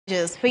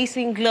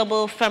Facing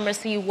global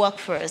pharmacy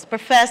workforce,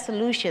 prefer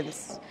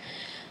solutions.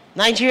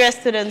 Nigeria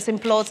students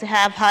implore to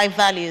have high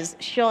values,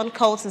 Sean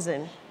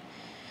Cultizan.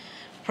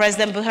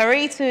 President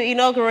Buhari to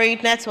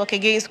inaugurate network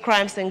against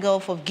crimes in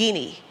Gulf of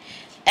Guinea.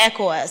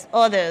 ECOWAS,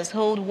 others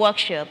hold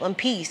workshop on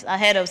peace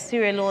ahead of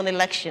Sierra Leone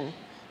election.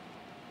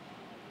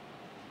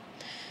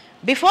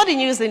 Before the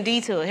news in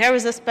detail, here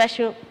is a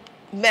special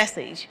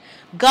message.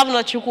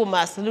 Governor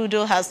Chukwuma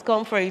Soludo has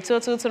come for a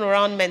total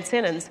turnaround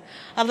maintenance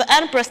of the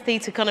Anambra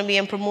State economy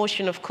and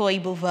promotion of core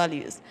Igbo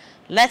values.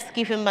 Let's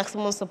give him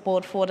maximum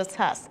support for the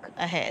task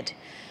ahead.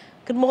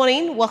 Good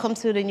morning. Welcome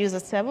to the news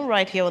at 7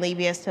 right here on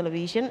ABS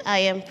Television. I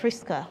am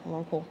Priska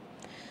Wonko.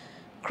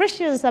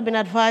 Christians have been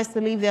advised to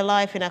live their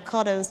life in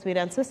accordance with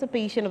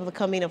anticipation of the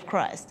coming of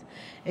Christ.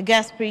 A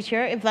guest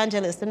preacher,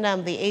 evangelist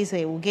Nnamdi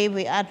Eze, who gave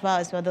the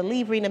advice while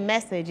delivering a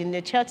message in the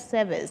church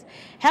service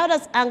held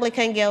at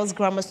Anglican Girls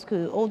Grammar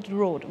School, Old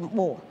Road,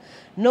 Mo,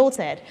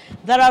 noted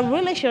that our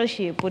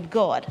relationship with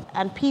God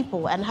and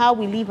people and how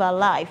we live our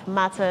life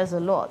matters a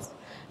lot.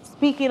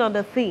 Speaking on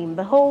the theme,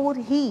 behold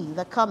he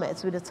that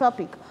cometh, with the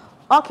topic,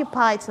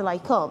 occupy till I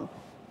come,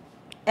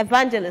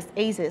 Evangelist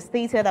Eze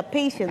stated that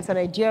patience and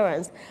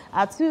endurance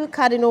are two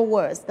cardinal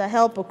words that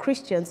help a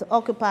Christian to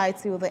occupy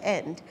till the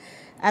end,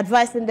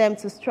 advising them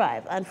to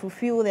strive and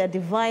fulfill their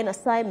divine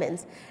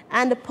assignments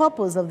and the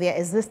purpose of their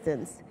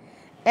existence.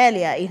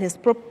 Earlier in his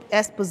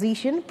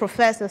exposition,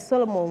 Professor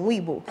Solomon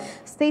Wibo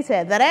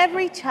stated that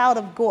every child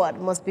of God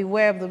must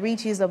beware of the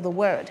riches of the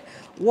world,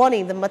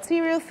 warning the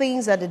material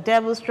things are the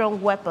devil's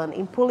strong weapon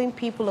in pulling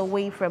people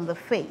away from the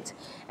faith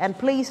and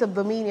place of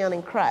dominion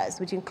in Christ,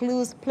 which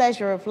includes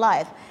pleasure of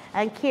life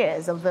and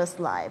cares of this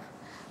life.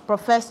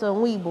 Professor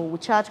Wibo, who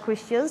charged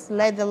Christians,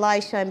 let the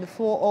light shine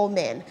before all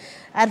men,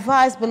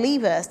 advised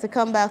believers to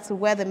come back to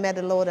where they met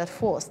the Lord at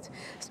first,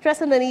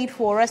 stressing the need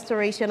for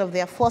restoration of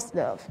their first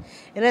love.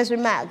 In his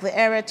remark, the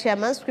area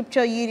chairman,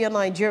 Scripture Union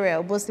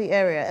Nigeria, Obosi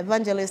area,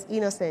 Evangelist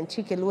Innocent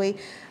Chikelwe,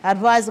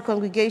 advised the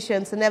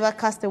congregation to never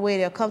cast away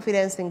their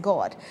confidence in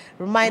God,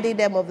 reminding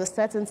them of the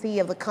certainty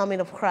of the coming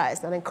of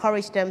Christ and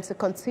encouraged them to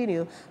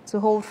continue to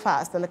hold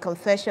fast on the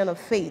confession of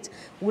faith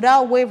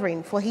without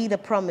wavering, for he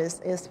that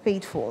promised is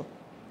faithful.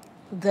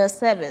 The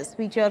service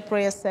featured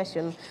prayer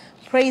session,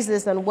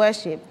 praises and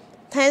worship,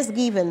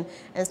 thanksgiving,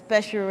 and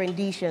special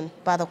rendition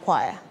by the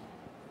choir.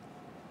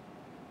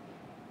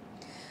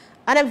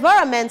 An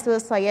environmental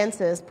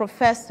scientist,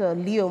 Professor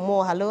Leo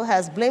Mohalo,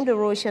 has blamed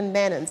erosion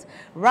menace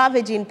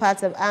ravaging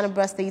parts of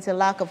Anambra State and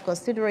lack of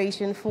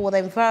consideration for the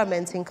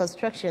environment in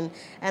construction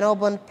and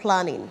urban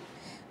planning.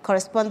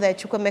 Correspondent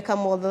Chukwemeka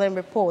Modeling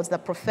reports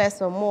that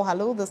Professor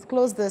Mohalo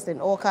disclosed this in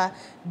Oka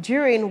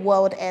during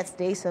World Earth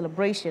Day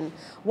celebration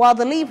while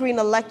delivering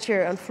a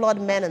lecture on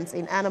flood menace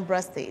in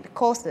Anambra State,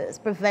 causes,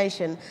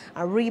 prevention,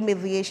 and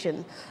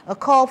remediation, a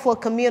call for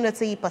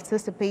community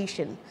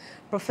participation.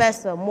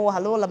 Professor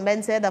Mohalo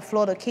lamented that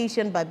flood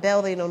occasioned by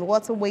building on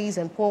waterways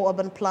and poor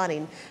urban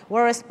planning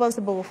were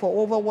responsible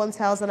for over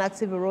 1,000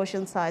 active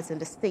erosion sites in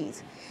the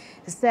state.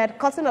 He said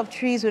cutting of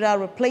trees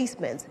without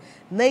replacement,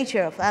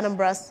 nature of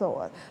Anambra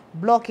soil,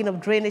 blocking of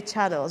drainage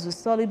channels with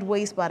solid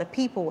waste by the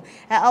people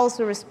are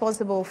also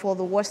responsible for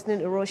the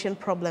worsening erosion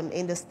problem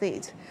in the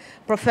state.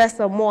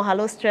 Professor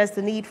Mohalo stressed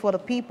the need for the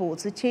people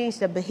to change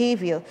their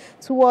behavior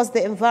towards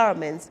the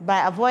environment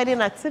by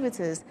avoiding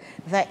activities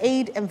that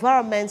aid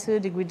environmental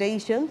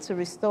degradation to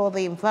restore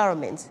the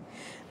environment.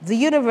 The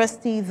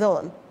university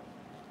then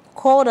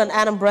called on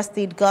Anambra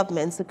State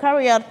government to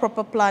carry out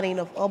proper planning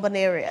of urban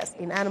areas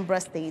in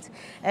Anambra State,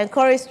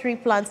 encourage tree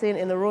planting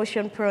in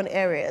erosion-prone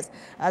areas,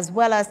 as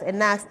well as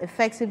enact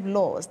effective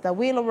laws that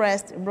will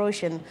arrest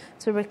erosion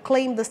to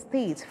reclaim the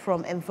state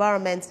from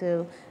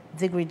environmental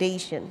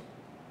degradation.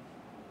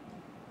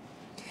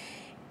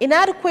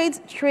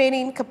 Inadequate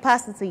training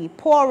capacity,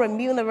 poor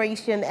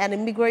remuneration, and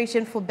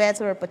immigration for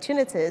better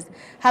opportunities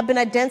have been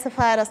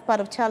identified as part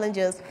of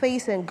challenges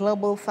facing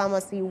global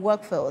pharmacy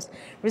workforce,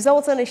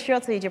 resulting in a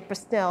shortage of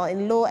personnel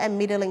in low and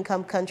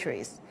middle-income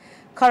countries.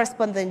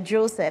 Correspondent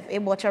Joseph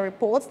Ebocha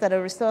reports that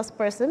a resource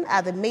person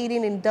at the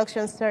maiden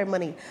induction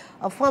ceremony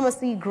of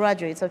pharmacy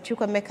graduates of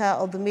Chukwemeka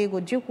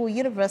Odumegwu Ojukwu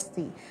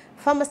University,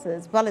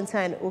 pharmacist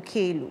Valentine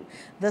Okelu,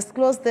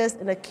 disclosed this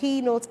in a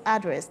keynote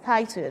address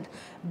titled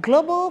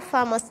Global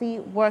Pharmacy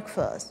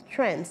Workforce,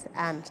 Trends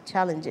and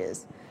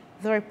Challenges.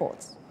 The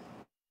reports.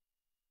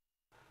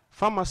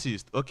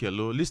 Pharmacist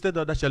Okelo listed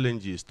other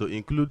challenges to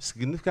include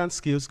significant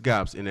skills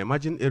gaps in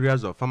emerging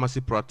areas of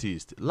pharmacy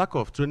practice, lack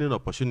of training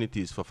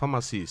opportunities for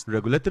pharmacists,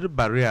 regulatory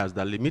barriers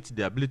that limit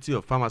the ability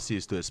of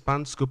pharmacists to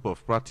expand scope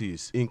of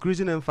practice,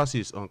 increasing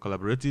emphasis on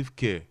collaborative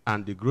care,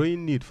 and the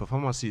growing need for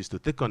pharmacists to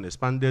take on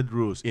expanded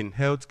roles in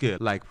healthcare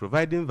like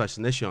providing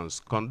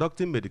vaccinations,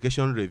 conducting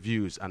medication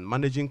reviews, and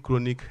managing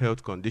chronic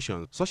health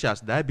conditions such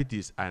as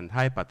diabetes and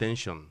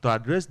hypertension. To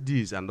address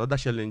these and other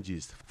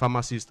challenges,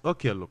 pharmacist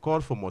Okelo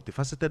called for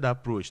multifaceted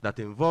approach that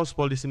involves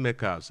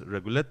policymakers,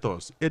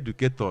 regulators,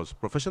 educators,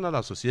 professional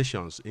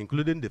associations,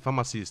 including the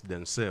pharmacists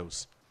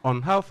themselves. On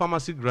how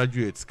pharmacy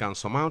graduates can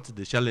surmount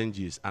the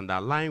challenges and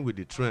align with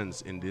the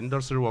trends in the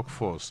industry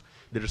workforce,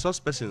 the resource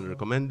person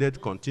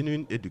recommended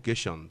continuing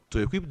education to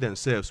equip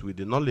themselves with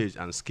the knowledge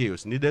and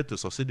skills needed to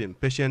succeed in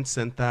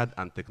patient-centered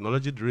and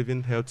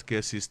technology-driven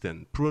healthcare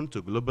system prone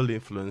to global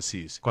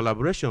influences,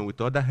 collaboration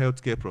with other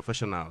healthcare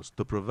professionals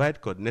to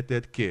provide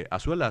coordinated care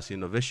as well as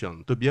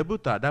innovation to be able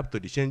to adapt to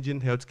the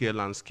changing healthcare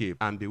landscape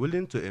and be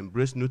willing to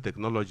embrace new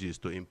technologies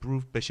to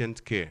improve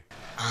patient care.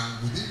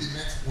 And within the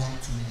next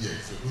 1-2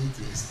 years, you're going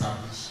to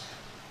establish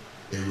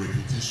a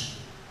reputation,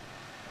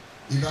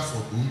 either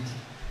for good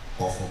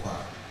or for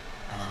bad.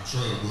 And I'm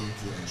sure you're going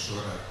to ensure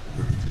that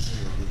the reputation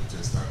you're going to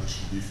establish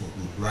will be for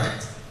good,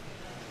 right?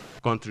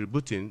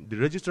 Contributing, the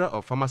Registrar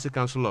of Pharmacy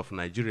Council of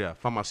Nigeria,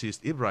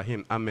 Pharmacist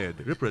Ibrahim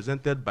Ahmed,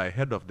 represented by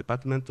Head of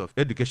Department of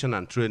Education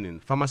and Training,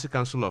 Pharmacy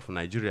Council of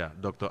Nigeria,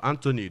 Dr.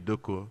 Anthony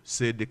Doko,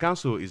 said the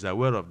council is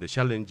aware of the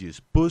challenges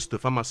posed to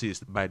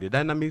pharmacists by the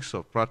dynamics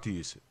of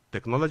practice,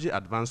 technology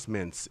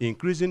advancements,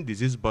 increasing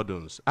disease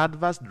burdens,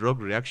 adverse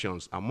drug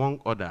reactions, among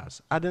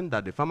others, adding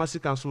that the Pharmacy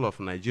Council of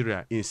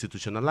Nigeria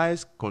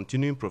institutionalized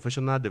Continuing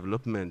Professional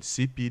Development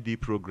CPD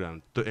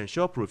program to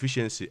ensure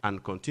proficiency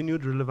and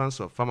continued relevance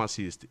of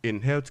pharmacists in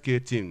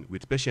healthcare team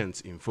with patients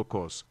in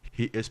focus.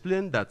 He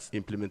explained that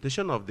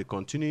implementation of the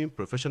Continuing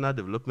Professional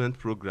Development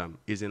program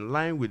is in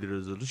line with the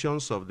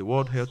resolutions of the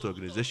World Health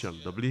Organization,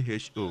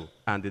 WHO,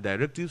 and the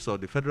directives of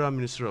the Federal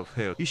Ministry of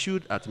Health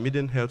issued at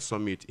Miden Health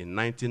Summit in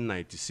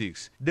 1996.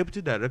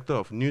 Deputy Director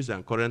of News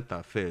and Current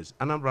Affairs,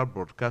 Anambra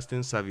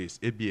Broadcasting Service,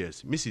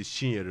 ABS, Mrs.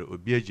 Chinyere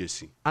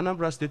Obiejesi,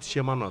 Anambra State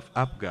Chairman of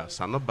APGA,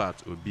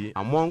 Sanobat Obi,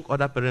 among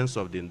other parents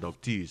of the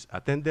inductees,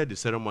 attended the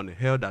ceremony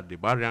held at the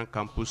Barian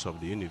campus of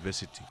the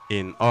university.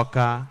 In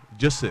Awka,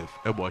 Joseph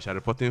Ebosha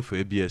reporting for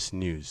ABS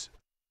News.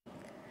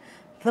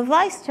 The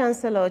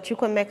Vice-Chancellor,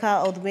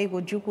 Chukwuemeka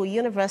Odumegwu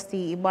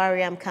University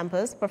Ibariam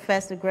campus,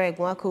 Professor Greg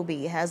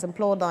Nwakobi, has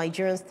implored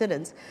Nigerian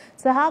students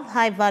to have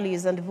high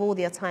values and devote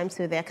their time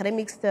to their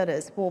academic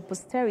studies for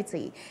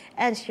posterity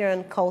and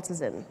sharing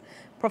cultism.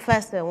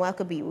 Professor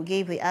Nwakobi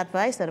gave the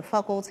advice at the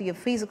Faculty of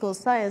Physical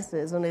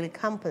Sciences on the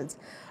campus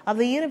of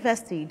the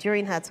university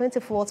during her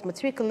 24th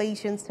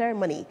matriculation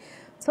ceremony,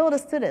 told the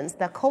students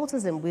that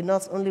cultism will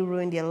not only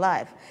ruin their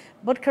life,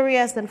 but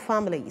careers and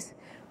families.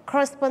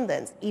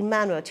 Correspondent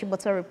Emmanuel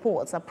Chibota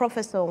reports that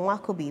Professor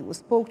Nwakobi, who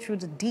spoke through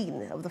the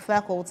Dean of the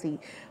faculty,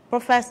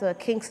 Professor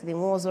Kingsley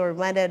Nwozo,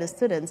 reminded the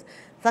students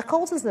that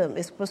cultism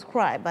is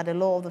prescribed by the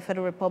law of the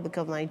Federal Republic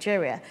of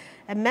Nigeria,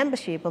 and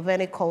membership of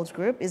any cult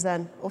group is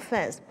an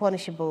offense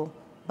punishable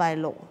by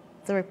law.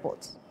 The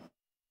report.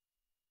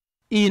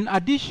 In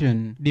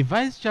addition, the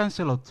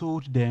Vice-Chancellor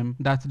told them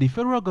that the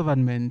federal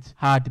government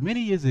had many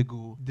years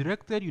ago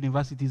directed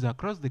universities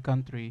across the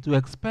country to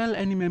expel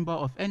any member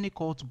of any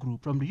cult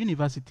group from the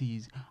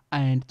universities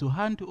and to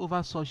hand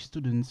over such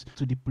students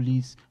to the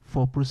police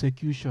for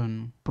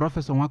prosecution.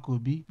 Professor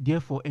Nwakobi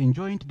therefore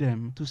enjoined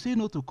them to say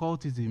no to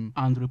cultism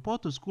and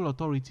report to school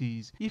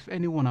authorities if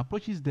anyone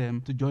approaches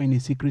them to join a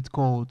secret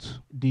cult.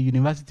 The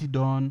university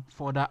don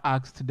further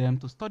asked them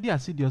to study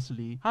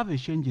assiduously, have a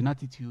change in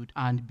attitude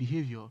and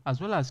behavior,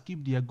 as well as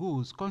keep their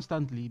goals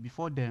constantly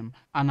before them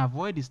and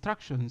avoid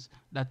distractions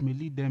that may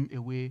lead them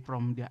away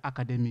from their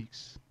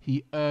academics.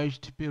 He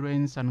urged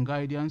parents and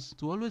guardians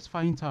to always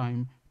find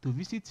time to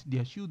visit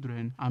their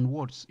children and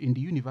wards in the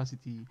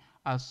university,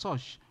 as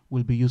such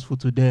will be useful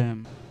to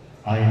them.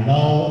 I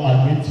now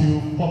admit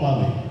you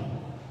formally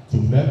to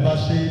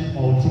membership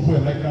of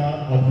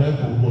Chukwuemeka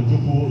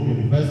Odumegwu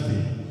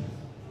University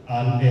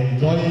and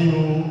enjoin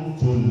you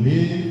to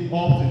live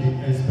up to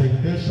the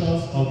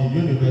expectations of the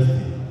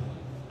university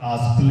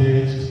as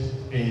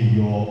pledged in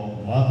your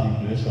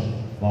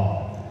matriculation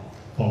vow.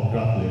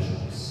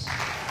 Congratulations.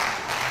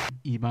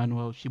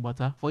 Emmanuel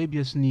Chibota for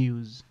ABS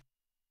News.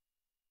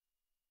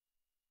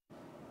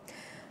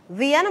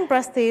 The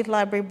Anambra State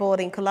Library Board,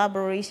 in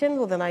collaboration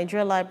with the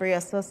Nigeria Library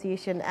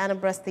Association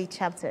Anambra State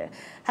Chapter,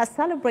 has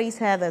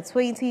celebrated the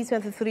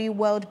 2023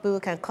 World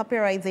Book and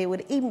Copyright Day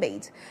with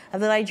inmates at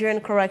the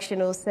Nigerian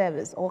Correctional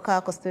Service,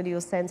 Awka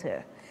Custodial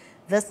Center.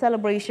 This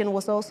celebration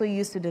was also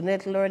used to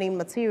donate learning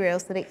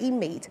materials to the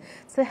inmates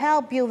to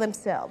help build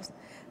themselves.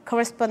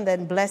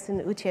 Correspondent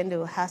Blessing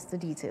Uchendo has the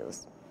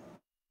details.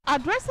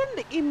 Addressing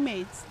the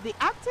inmates, the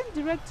acting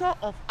director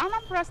of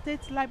Anambra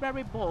State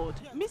Library Board,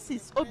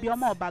 Mrs.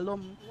 Obioma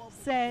Obalom,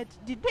 said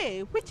the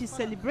day, which is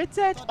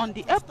celebrated on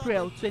the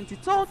April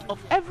 23rd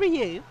of every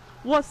year,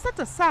 was set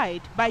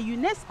aside by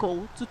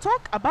UNESCO to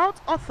talk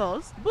about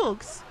authors,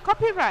 books,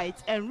 copyright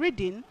and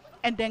reading,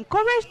 and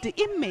encourage the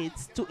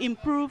inmates to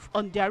improve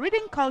on their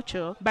reading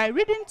culture by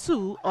reading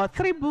 2 or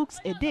 3 books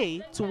a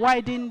day to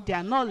widen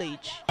their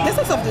knowledge. The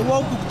essence of the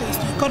World Book Day is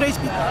to encourage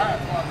people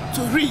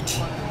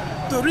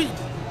to read.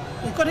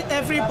 We encourage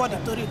everybody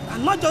to read,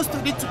 and not just to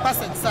read to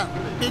pass exam,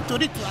 but to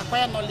read to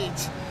acquire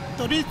knowledge,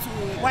 to read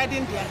to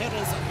widen their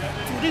horizon,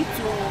 to read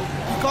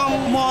to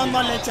become more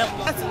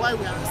knowledgeable. That's why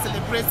we are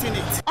celebrating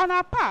it. On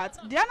our part,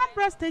 the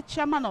Anambra State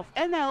Chairman of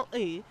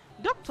NLA,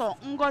 Dr.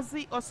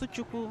 Ngozi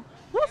Osuchukwu,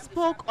 who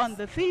spoke on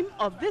the theme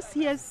of this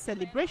year's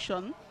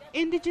celebration,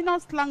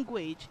 indigenous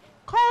language,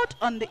 called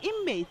on the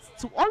inmates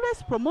to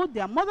always promote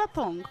their mother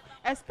tongue,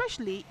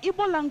 especially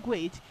Igbo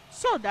language,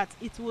 so that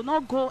it will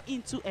not go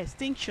into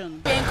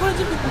extinction. We're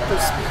encouraging people to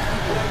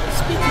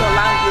speak your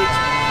language,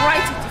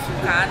 write it if you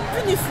can.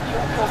 Even if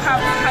you have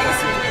the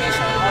highest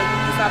education or you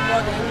live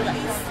abroad anywhere,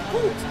 it's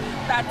good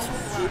that you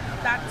keep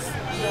that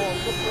your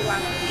local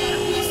language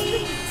and you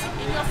speak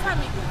it in your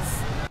families.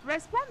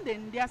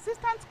 Responding, the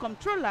Assistant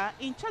Comptroller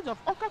in charge of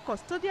Oka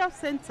Custodial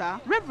Center,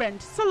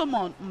 Reverend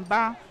Solomon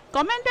Mba,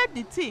 commended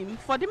the team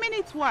for deeming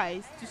it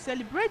wise to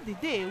celebrate the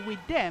day with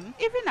them,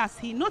 even as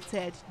he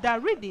noted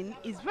that reading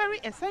is very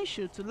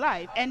essential to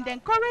life, and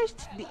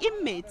encouraged the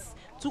inmates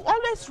to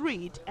always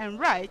read and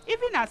write,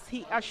 even as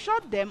he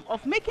assured them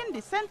of making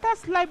the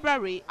center's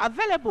library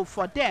available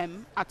for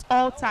them at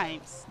all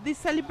times. The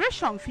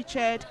celebration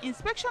featured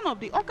inspection of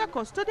the Oka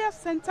Custodial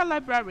Center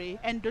library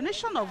and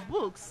donation of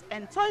books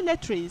and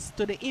toiletries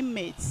to the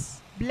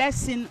inmates.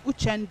 Blessing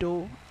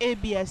Uchendo,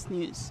 ABS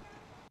News.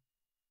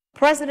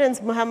 President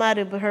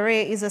Muhammadu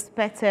Buhari is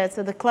expected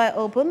to declare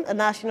open a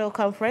national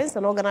conference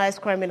on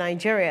organized crime in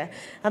Nigeria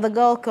and the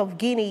Gulf of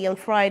Guinea on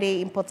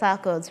Friday in Port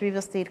Harcourt,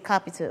 Rivers State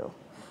capital.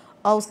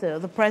 Also,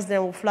 the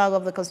president will flag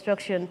off the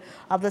construction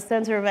of the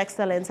Center of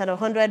Excellence and a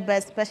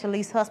 100-bed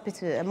specialist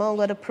hospital, among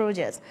other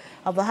projects,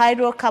 of the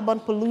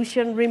Hydrocarbon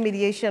Pollution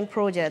Remediation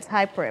Project,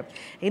 HYPREP,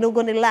 in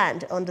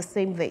Ogoniland on the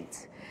same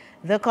date.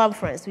 The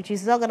conference, which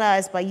is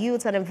organized by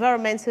Youth and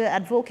Environmental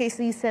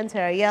Advocacy Center,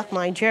 YAC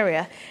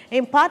Nigeria,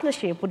 in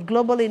partnership with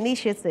Global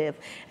Initiative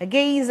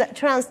Against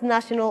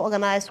Transnational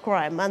Organized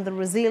Crime and the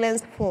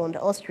Resilience Fund,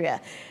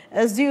 Austria,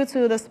 is due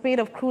to the speed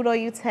of crude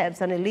oil thefts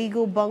and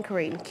illegal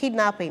bunkering,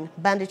 kidnapping,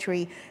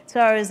 banditry,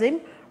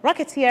 terrorism,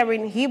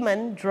 racketeering,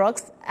 human,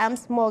 drugs,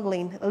 arms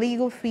smuggling,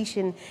 illegal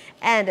fishing,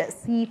 and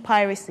sea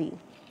piracy.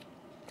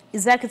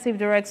 Executive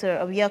Director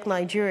of YAC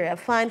Nigeria,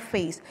 Fine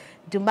Face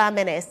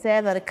Dumamene,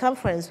 said that the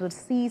conference would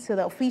see to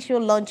the official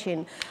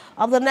launching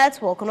of the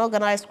Network on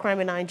Organized Crime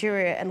in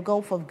Nigeria and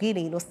Gulf of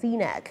Guinea,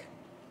 NOCINAG.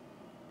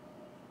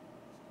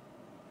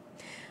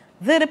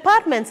 The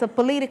Department of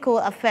Political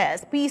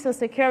Affairs, Peace and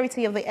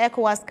Security of the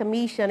ECOWAS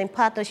Commission, in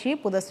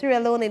partnership with the Sierra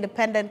Leone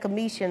Independent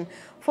Commission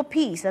for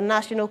Peace and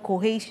National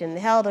Cohesion,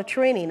 held a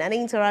training and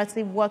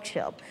interactive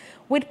workshop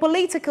with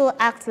political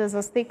actors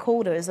and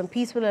stakeholders on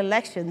peaceful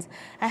elections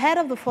ahead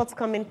of the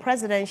forthcoming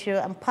presidential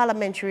and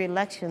parliamentary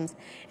elections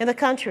in the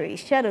country,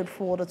 scheduled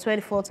for the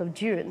 24th of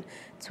June,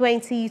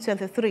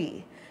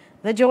 2023.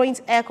 The joint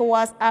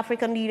ECOWAS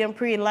African Union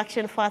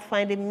pre-election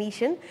fact-finding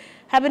mission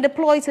have been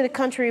deployed to the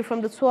country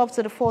from the 12th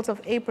to the 4th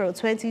of April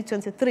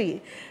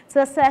 2023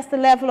 to assess the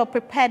level of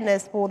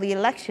preparedness for the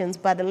elections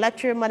by the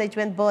electoral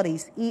management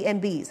bodies,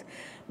 EMBs,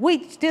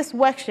 which this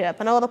workshop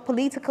and other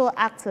political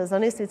actors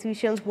and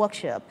institutions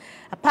workshop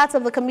are part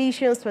of the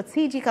Commission's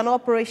strategic and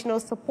operational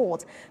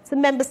support to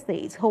member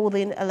states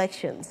holding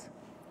elections.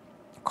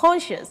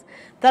 Conscious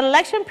that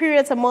election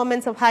periods are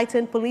moments of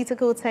heightened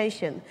political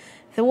tension,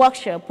 the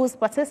workshop, whose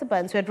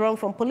participants were drawn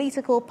from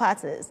political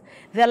parties,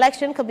 the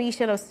Election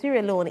Commission of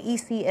Sierra Leone,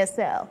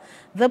 ECSL,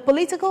 the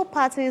Political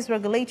Parties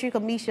Regulatory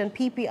Commission,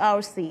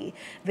 PPRC,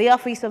 the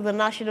Office of the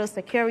National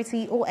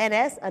Security,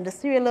 ONS, and the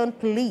Sierra Leone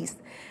Police,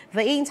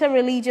 the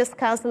Inter-Religious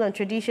Council and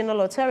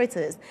Traditional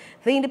Authorities,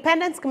 the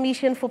Independent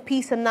Commission for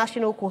Peace and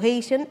National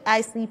Cohesion,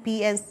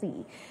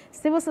 ICPNC,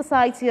 civil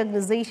society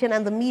organization,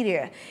 and the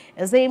media,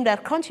 is aimed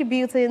at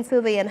contributing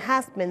to the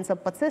enhancement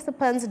of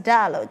participants'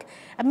 dialogue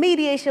and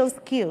mediation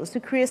skills to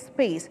create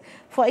space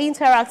for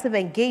interactive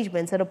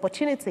engagement and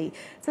opportunity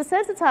to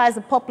sensitize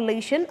the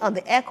population on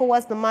the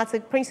ECOWAS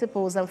thematic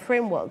principles and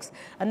frameworks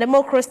on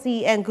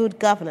democracy and good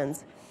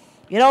governance.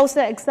 It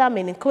also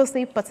examined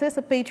inclusive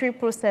participatory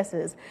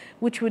processes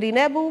which would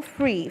enable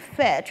free,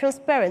 fair,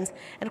 transparent,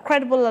 and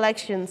credible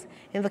elections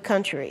in the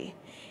country.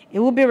 It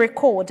will be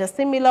recalled that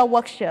similar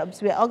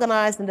workshops were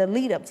organized in the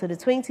lead-up to the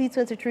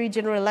 2023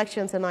 general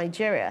elections in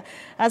Nigeria,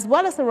 as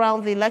well as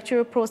around the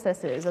electoral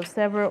processes of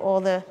several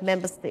other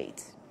member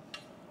states.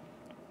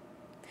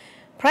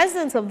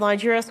 President of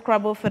Nigeria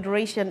Scrabble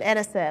Federation,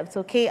 NSF,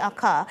 Toke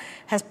Aka,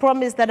 has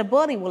promised that the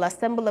body will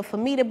assemble a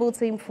formidable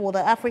team for the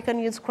African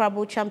Youth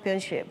Scrabble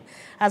Championship,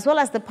 as well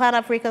as the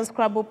Pan-African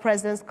Scrabble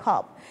President's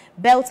Cup,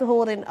 belt to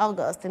hold in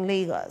August in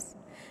Lagos.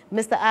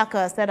 Mr.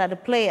 Aka said that the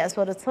players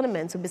for the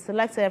tournament will be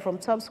selected from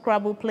top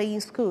Scrabble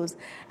playing schools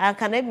and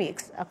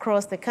academics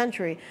across the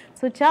country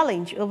to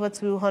challenge over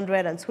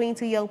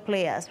 220 young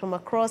players from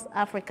across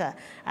Africa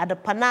at the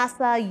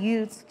Panasa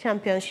Youth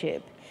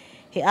Championship.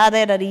 He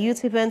added that the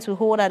youth event will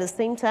hold at the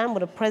same time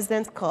with the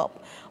President's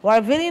Cup,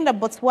 while revealing that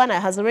Botswana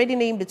has already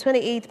named the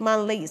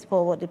 28-man list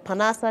for the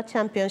Panasa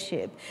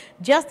Championship,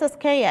 just as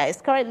Kenya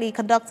is currently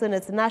conducting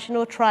its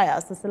national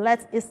trials to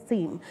select its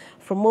team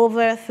from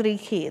over 3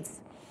 kids.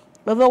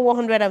 Over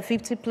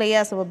 150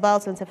 players from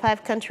about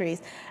 25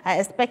 countries are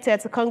expected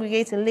to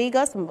congregate in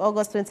Lagos from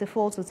August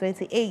 24 to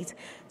 28,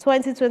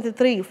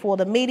 2023 for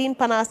the maiden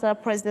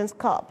Panasa President's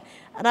Cup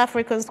and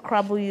African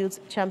Scrabble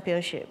Youth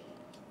Championship.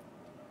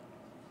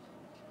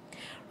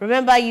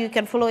 Remember, you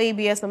can follow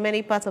ABS on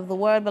many parts of the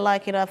world by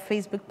liking our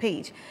Facebook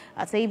page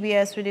at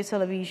ABS Radio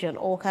Television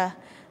Awka.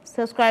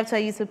 Subscribe to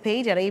our YouTube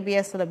page at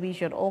ABS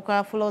Television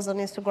Awka. Follow us on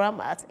Instagram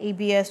at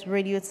ABS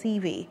Radio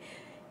TV.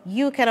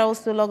 You can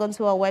also log on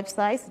to our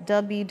website,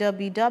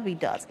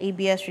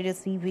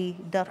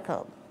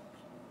 www.absradiotv.com.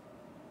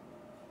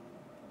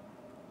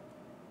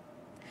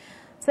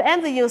 To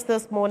end the news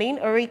this morning,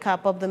 a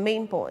recap of the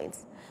main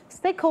points.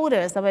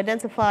 Stakeholders have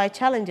identified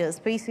challenges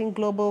facing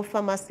global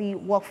pharmacy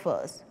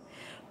workforce.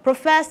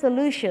 Preferred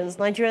solutions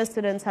Nigerian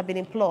students have been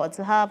implored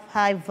to have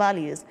high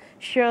values,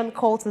 Sharon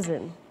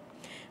Cultizin.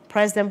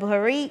 President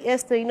Buhari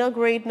is to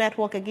inaugurate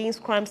network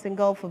against crimes in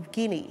Gulf of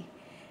Guinea.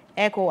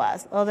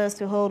 ECOWAS, others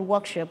to hold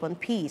workshop on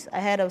peace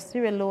ahead of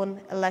Sierra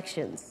Leone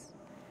elections.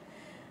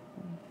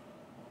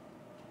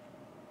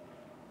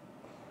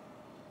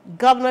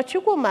 Governor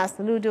Chukwuma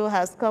Soludo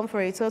has come for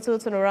a total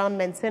turnaround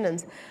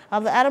maintenance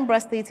of the Anambra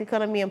State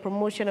economy and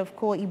promotion of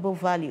core Igbo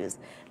values.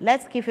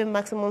 Let's give him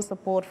maximum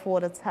support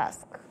for the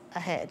task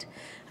ahead.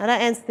 And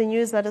that ends the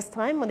news at this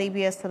time on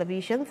ABS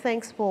Television.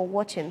 Thanks for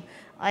watching.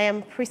 I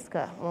am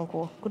Priska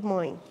Monko. Good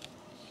morning.